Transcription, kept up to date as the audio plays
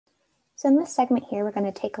So in this segment here, we're going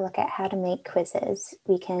to take a look at how to make quizzes.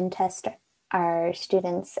 We can test our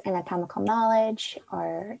students' anatomical knowledge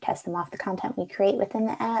or test them off the content we create within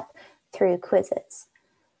the app through quizzes.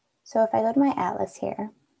 So if I go to my atlas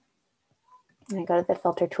here, and I go to the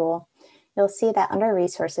filter tool, you'll see that under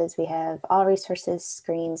resources, we have all resources,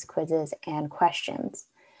 screens, quizzes, and questions.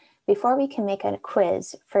 Before we can make a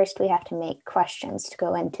quiz, first we have to make questions to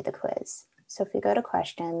go into the quiz. So if we go to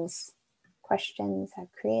questions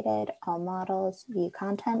I've created, all models, view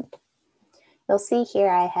content. You'll see here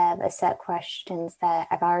I have a set of questions that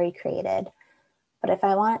I've already created. But if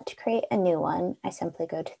I want to create a new one, I simply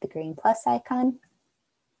go to the green plus icon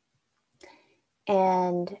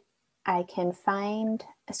and I can find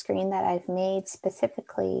a screen that I've made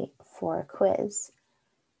specifically for a quiz.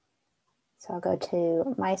 So I'll go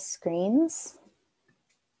to my screens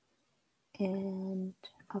and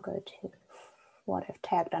I'll go to what I've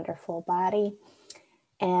tagged under full body.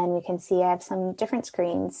 And we can see I have some different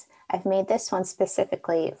screens. I've made this one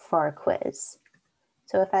specifically for a quiz.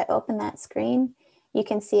 So if I open that screen, you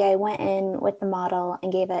can see I went in with the model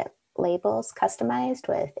and gave it labels customized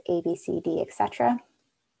with A, B, C, D, etc.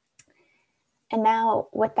 And now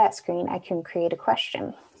with that screen, I can create a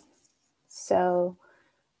question. So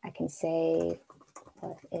I can say,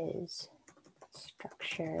 what is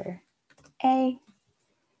structure A?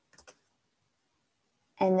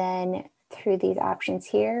 And then through these options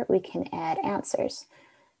here, we can add answers,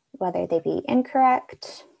 whether they be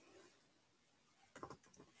incorrect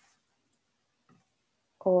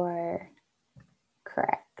or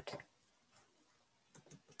correct.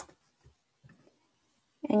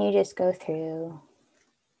 And you just go through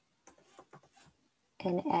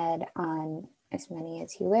and add on as many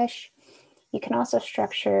as you wish. You can also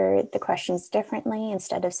structure the questions differently.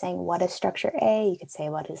 Instead of saying, what is structure A? You could say,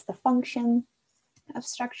 what is the function of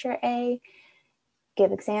structure A?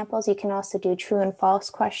 Give examples. You can also do true and false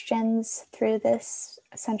questions through this,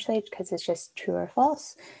 essentially, because it's just true or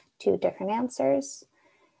false, two different answers.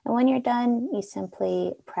 And when you're done, you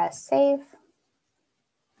simply press save.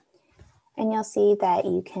 And you'll see that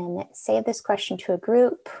you can save this question to a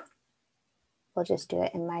group. We'll just do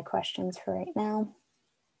it in my questions for right now.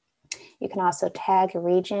 You can also tag a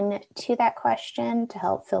region to that question to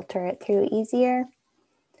help filter it through easier.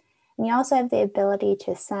 And you also have the ability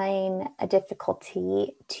to assign a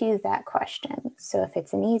difficulty to that question. So if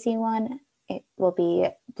it's an easy one, it will be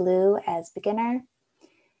blue as beginner,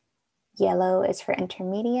 yellow is for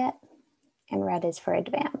intermediate, and red is for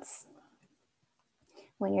advanced.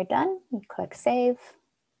 When you're done, you click save.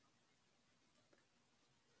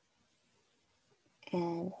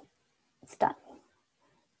 And it's done.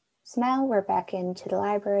 So now we're back into the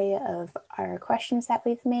library of our questions that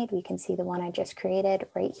we've made. We can see the one I just created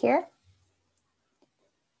right here.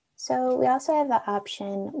 So we also have the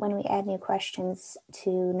option when we add new questions to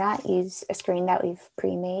not use a screen that we've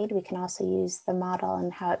pre-made. We can also use the model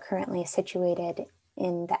and how it currently is situated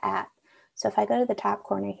in the app. So if I go to the top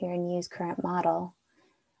corner here and use current model,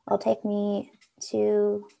 it'll take me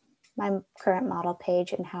to my current model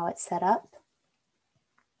page and how it's set up.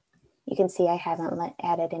 You can see I haven't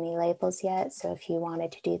added any labels yet, so if you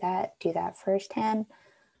wanted to do that firsthand.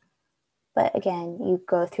 But again, you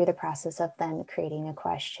go through the process of then creating a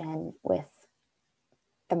question with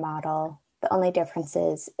the model. The only difference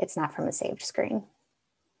is it's not from a saved screen.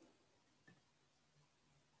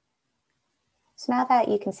 So now that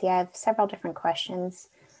you can see I have several different questions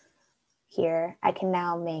here, I can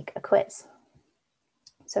now make a quiz.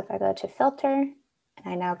 So if I go to filter and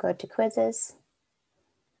I now go to quizzes,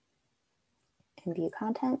 and view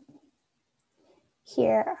content.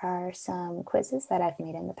 Here are some quizzes that I've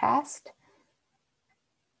made in the past.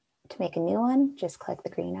 To make a new one, just click the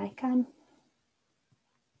green icon.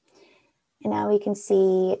 And now we can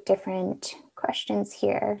see different questions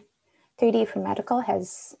here. 3D for Medical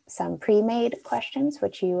has some pre-made questions,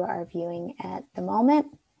 which you are viewing at the moment.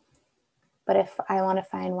 But if I want to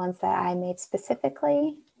find ones that I made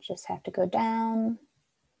specifically, just have to go down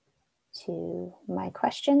to my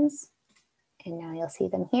questions. And now you'll see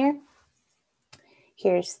them here.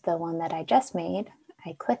 Here's the one that I just made.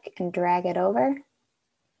 I click and drag it over.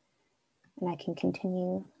 And I can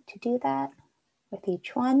continue to do that with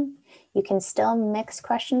each one. You can still mix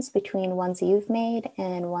questions between ones you've made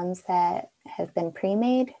and ones that have been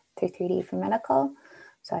pre-made through 3D for Medical.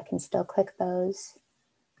 So I can still click those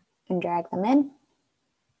and drag them in.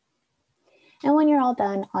 And when you're all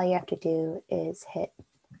done, all you have to do is hit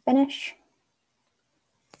finish.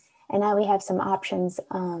 And now we have some options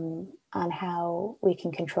on how we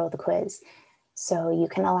can control the quiz. So you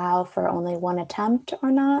can allow for only one attempt or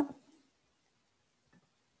not.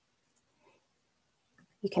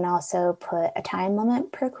 You can also put a time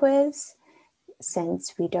limit per quiz.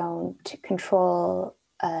 Since we don't control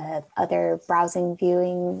other browsing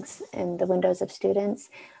viewings in the windows of students,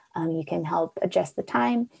 you can help adjust the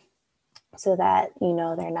time so that you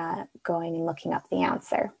know they're not going and looking up the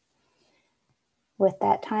answer. With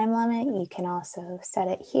that time limit, you can also set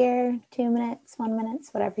it here, 2 minutes, 1 minute,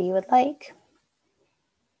 whatever you would like.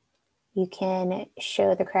 You can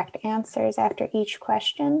show the correct answers after each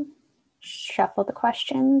question, shuffle the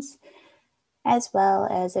questions, as well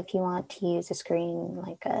as if you want to use a screen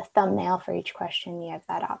like a thumbnail for each question, you have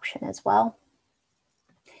that option as well.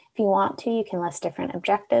 If you want to, you can list different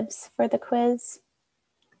objectives for the quiz.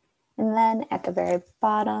 And then at the very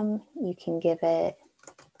bottom, you can give it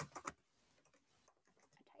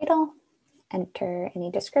a title, enter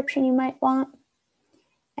any description you might want,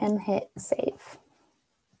 and hit save.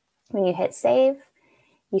 When you hit save,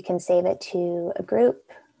 you can save it to a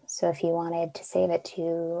group. So if you wanted to save it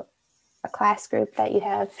to a class group that you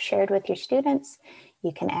have shared with your students,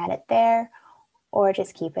 you can add it there, or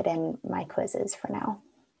just keep it in My Quizzes for now.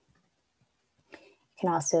 You can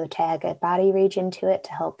also tag a body region to it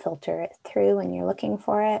to help filter it through when you're looking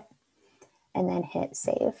for it, and then hit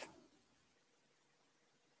save.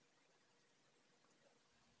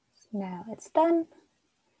 Now it's done.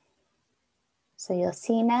 So you'll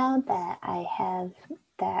see now that I have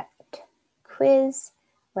that quiz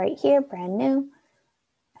right here, brand new.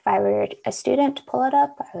 If I were a student to pull it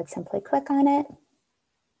up, I would simply click on it,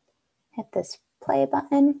 hit this play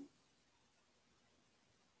button,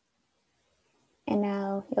 and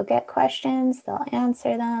now you'll get questions, they'll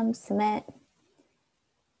answer them, submit,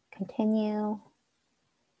 continue,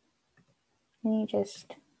 and you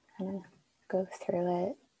just kind of go through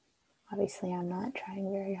it. Obviously, I'm not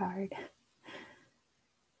trying very hard.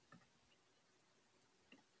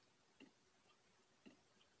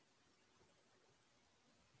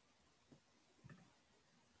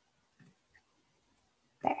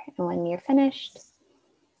 There, and when you're finished,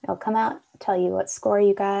 it'll come out, tell you what score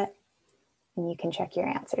you got, and you can check your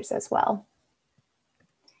answers as well.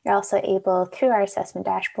 You're also able, through our assessment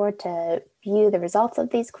dashboard, to view the results of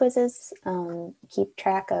these quizzes, keep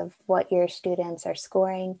track of what your students are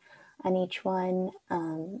scoring on each one,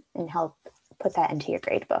 and help put that into your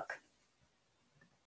gradebook.